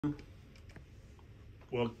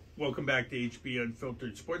Well, welcome back to HB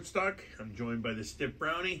Unfiltered Sports Talk. I'm joined by the Stiff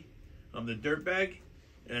Brownie. I'm the Dirtbag.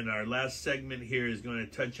 And our last segment here is going to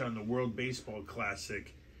touch on the World Baseball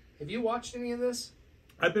Classic. Have you watched any of this?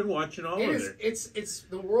 I've been watching all of it. It's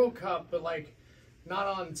the World Cup, but like not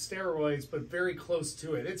on steroids, but very close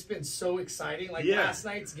to it. It's been so exciting. Like last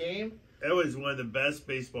night's game. That was one of the best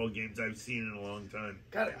baseball games I've seen in a long time.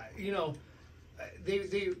 God,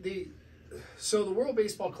 so the World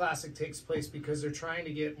Baseball Classic takes place because they're trying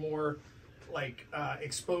to get more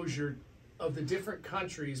exposure of the different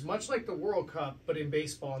countries, much like the World Cup, but in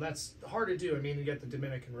baseball, and that's hard to do. I mean, you got the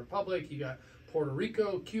Dominican Republic, you got Puerto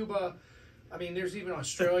Rico, Cuba. I mean, there's even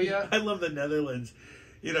Australia. I love the Netherlands.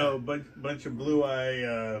 You know, bunch of blue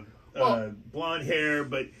eye, blonde hair,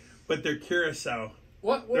 but they're Curacao.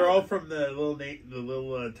 They're all from the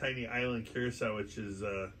little tiny island Curacao, which is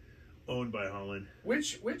owned by Holland.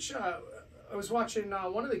 Which I was watching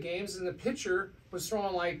one of the games, and the pitcher was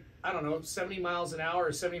throwing 70 miles an hour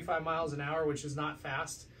or 75 miles an hour, which is not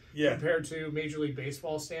fast compared to Major League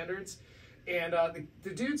Baseball standards. And the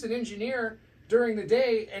dude's an engineer during the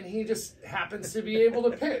day, and he just happens to be able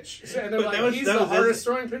to pitch. And they're he's the hardest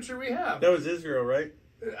throwing pitcher we have. That was Israel, right?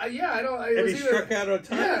 And he struck out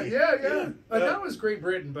Ohtani. Yeah. I thought it was Great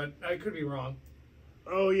Britain, but I could be wrong.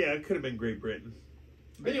 Oh, yeah, it could have been Great Britain.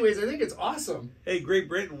 Anyways, I think it's awesome. Hey, Great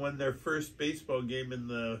Britain won their first baseball game in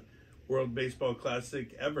the World Baseball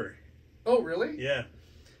Classic ever. Oh, really? Yeah.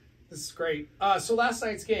 This is great. So last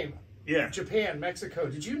night's game. Yeah. Japan, Mexico.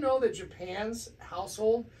 Did you know that Japan's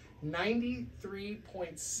household,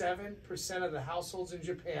 93.7% of the households in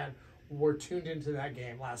Japan were tuned into that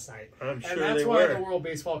game last night? I'm sure and that's they why were. the World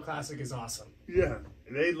Baseball Classic is awesome. Yeah.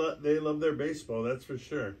 They love their baseball, that's for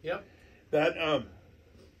sure. Yep. That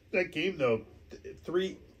game though,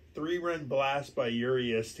 three-run blast by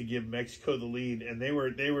Urias to give Mexico the lead, and they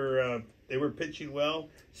were pitching well.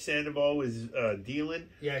 Sandoval was dealing,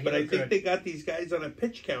 but I think they got these guys on a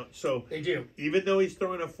pitch count. So they do. Even though he's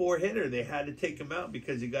throwing a 4-hitter, they had to take him out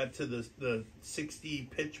because he got to the 60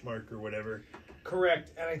 pitch mark or whatever.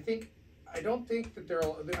 Correct, and I don't think that I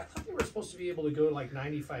thought they were supposed to be able to go to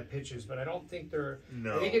 95 pitches, but I don't think they're.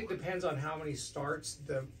 No. I think it depends on how many starts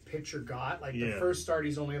the pitcher got. The first start,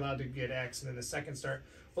 he's only allowed to get X, and then the second start,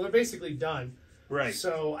 well, they're basically done. Right.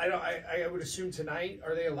 So I would assume tonight,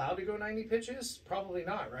 are they allowed to go 90 pitches? Probably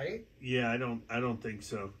not, right? Yeah, I don't think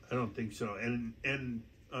so. And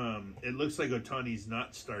it looks like Ohtani's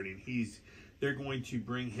not starting. They're going to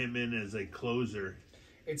bring him in as a closer.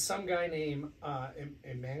 It's some guy named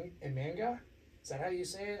Imanga. Is that how you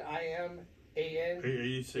say it? IMAN. Are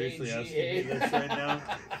you seriously asking me this right now?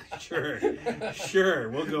 Sure.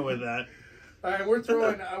 We'll go with that. All right, we're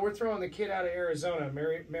throwing the kid out of Arizona,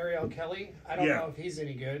 Mariel Kelly. I don't know if he's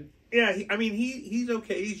any good. Yeah, he's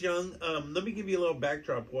okay. He's young. Let me give you a little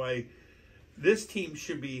backdrop why this team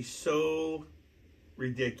should be so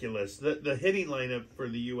ridiculous. The hitting lineup for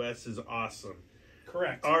the U.S. is awesome.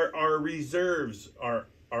 Correct. Our reserves are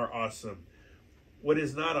awesome. What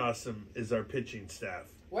is not awesome is our pitching staff.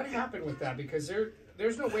 What happened with that? Because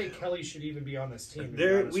there's no way Kelly should even be on this team.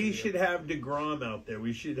 We should have DeGrom out there.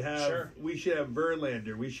 We should have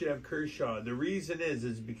Verlander. We should have Kershaw. The reason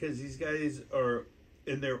is because these guys are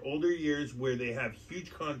in their older years where they have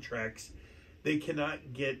huge contracts. They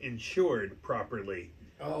cannot get insured properly.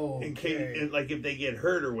 Oh, okay. In case, if they get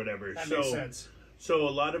hurt or whatever. That makes sense. So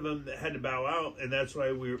a lot of them had to bow out, and that's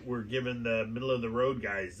why we're given the middle-of-the-road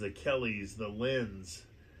guys, the Kellys, the Lynns,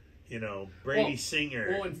 Brady Singer.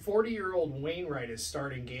 Well, and 40-year-old Wainwright is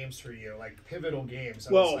starting games for you, pivotal games.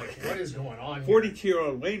 I was like, what is going on here?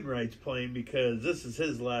 42-year-old Wainwright's playing because this is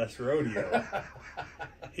his last rodeo.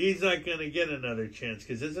 He's not going to get another chance,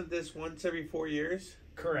 because isn't this once every 4 years?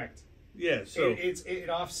 Correct. Yeah, so it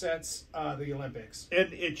offsets the Olympics,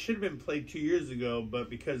 and it should have been played 2 years ago, but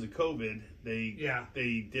because of COVID, they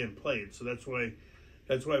didn't play it. So that's why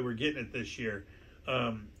we're getting it this year.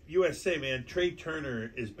 USA, man, Trey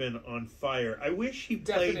Turner has been on fire. I wish he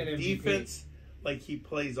played defense like he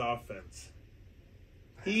plays offense.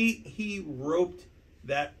 He roped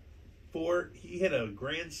that he hit a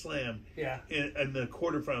grand slam in the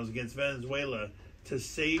quarterfinals against Venezuela to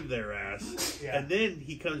save their ass. Yeah. And then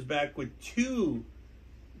he comes back with 2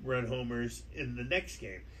 run homers in the next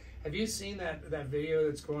game. Have you seen that video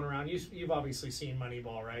that's going around? You've obviously seen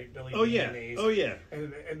Moneyball, right? Billy Oh, yeah. Oh, yeah.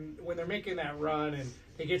 And when they're making that run and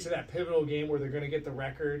they get to that pivotal game where they're going to get the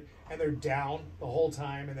record and they're down the whole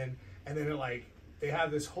time and then they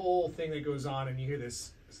have this whole thing that goes on and you hear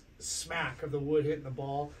this smack of the wood hitting the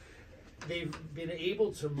ball. They've been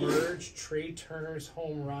able to merge Trey Turner's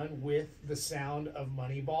home run with the sound of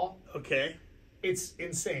Moneyball. Okay. It's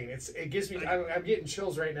insane. It gives me. I'm getting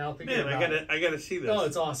chills right now thinking about it. I gotta see this. Oh,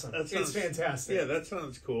 it's awesome. It's fantastic. Yeah, that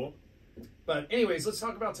sounds cool. But anyways, let's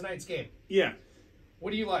talk about tonight's game. Yeah.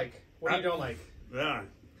 What do you like? What do you don't like? Yeah.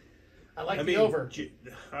 I like the over.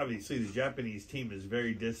 Obviously, the Japanese team is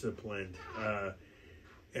very disciplined,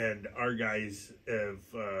 and our guys have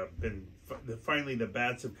been. Finally, the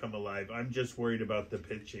bats have come alive. I'm just worried about the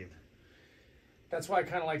pitching. That's why I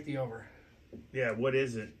kind of like the over. Yeah. What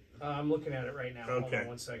is it? I'm looking at it right now. Okay. Hold on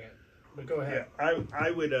 1 second. But go ahead. Yeah,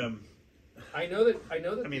 I would. I know that.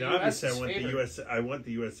 I mean, obviously, I want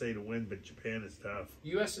the USA to win, but Japan is tough.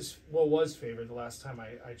 U.S. was favored the last time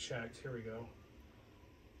I checked. Here we go.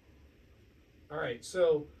 All right,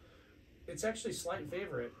 so it's actually slight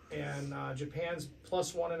favorite, and Japan's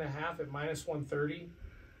 +1.5 at -130,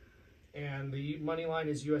 and the money line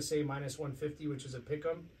is USA -150, which is a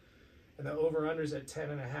pick'em, and the over/under's at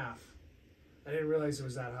 10.5. I didn't realize it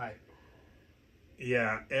was that high.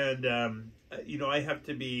 Yeah, and I have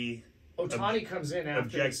to be. Ohtani comes in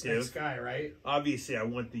after this next guy, right? Obviously, I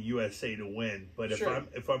want the USA to win, but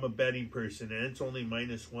if I'm a betting person and it's only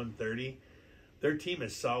 -130, their team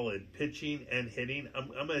is solid, pitching and hitting.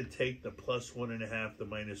 I'm going to take the +1.5, the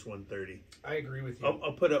 -130. I agree with you.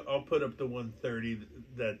 I'll put up the 130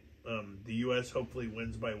 that the US hopefully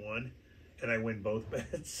wins by 1, and I win both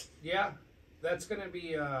bets. Yeah, that's going to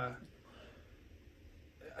be.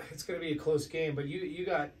 It's going to be a close game, but you've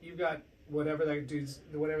got whatever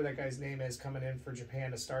that guy's name is coming in for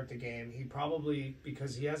Japan to start the game. He probably,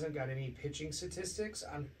 because he hasn't got any pitching statistics,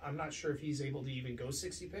 I'm not sure if he's able to even go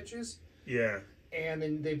 60 pitches. Yeah. And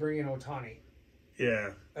then they bring in Ohtani.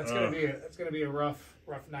 Yeah. That's gonna be a rough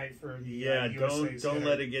night for the USA don't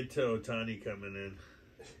let it get to Ohtani coming in.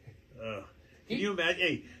 Can you imagine?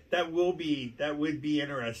 Hey, that would be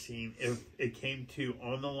interesting if it came to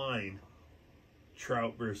on the line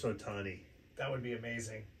Trout versus Ohtani. That would be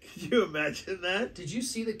amazing. Could you imagine that? Did you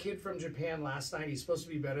see the kid from Japan last night? He's supposed to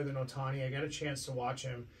be better than Ohtani. I got a chance to watch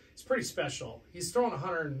him. It's pretty special. He's throwing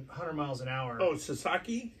 100 miles an hour. Oh,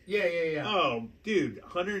 Sasaki? Yeah. Oh, dude,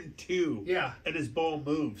 102. Yeah. And his ball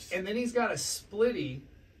moves. And then he's got a splitty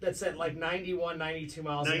that's at like 91, 92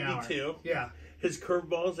 miles an hour. 92. Yeah. His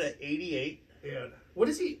curveball's at 88. Dude. What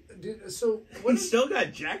is he? Still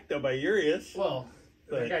got jacked though by Urias. Well,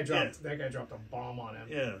 that guy dropped a bomb on him.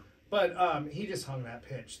 Yeah. But he just hung that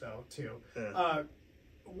pitch though too. Yeah.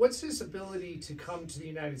 What's his ability to come to the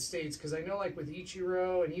United States? Because I know, like with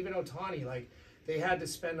Ichiro and even Ohtani, like they had to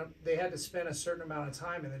spend a certain amount of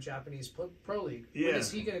time in the Japanese Pro League. Yeah. When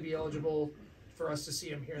is he going to be eligible for us to see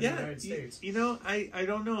him here in the United States? I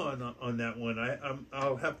don't know on that one.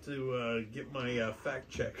 I'll have to get my fact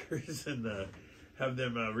checkers and have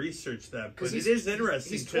them research that. But it is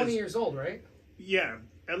interesting. He's 20 years old, right? Yeah.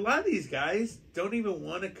 A lot of these guys don't even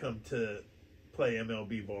want to come to play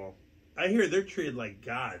MLB ball. I hear they're treated like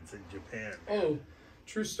gods in Japan. Oh,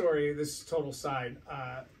 true story. This is total side.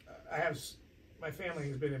 My family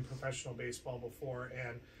has been in professional baseball before,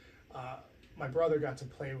 and my brother got to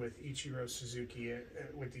play with Ichiro Suzuki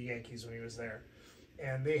with the Yankees when he was there.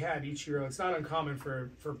 And they had Ichiro. It's not uncommon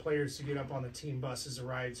for players to get up on the team buses or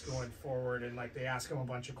rides going forward, and like they ask him a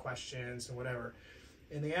bunch of questions and whatever.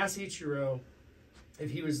 And they asked Ichiro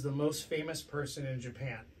if he was the most famous person in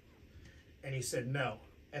Japan, and he said no.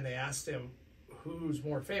 And they asked him who's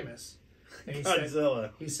more famous, and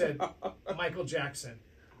he said Michael Jackson.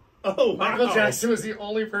 Oh, wow. Michael Jackson was the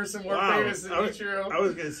only person more famous than Ichiro. I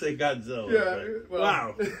was going to say Godzilla. Yeah. Well,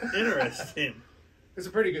 wow. Interesting. It's a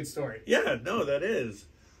pretty good story. Yeah, no, that is.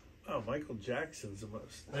 Oh, Michael Jackson's the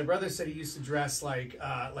most. My brother said he used to dress like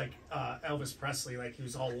Elvis Presley, like he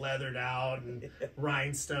was all leathered out and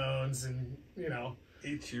rhinestones and, you know.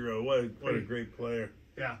 Ichiro, what a great player.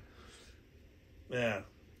 Yeah. Yeah.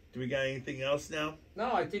 Do we got anything else now?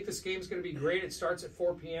 No, I think this game's going to be great. It starts at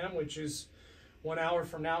 4 p.m., which is 1 hour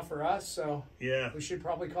from now for us, so yeah, we should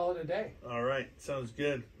probably call it a day. All right. Sounds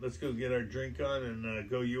good. Let's go get our drink on and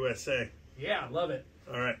go USA. Yeah, love it.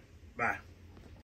 All right. Bye.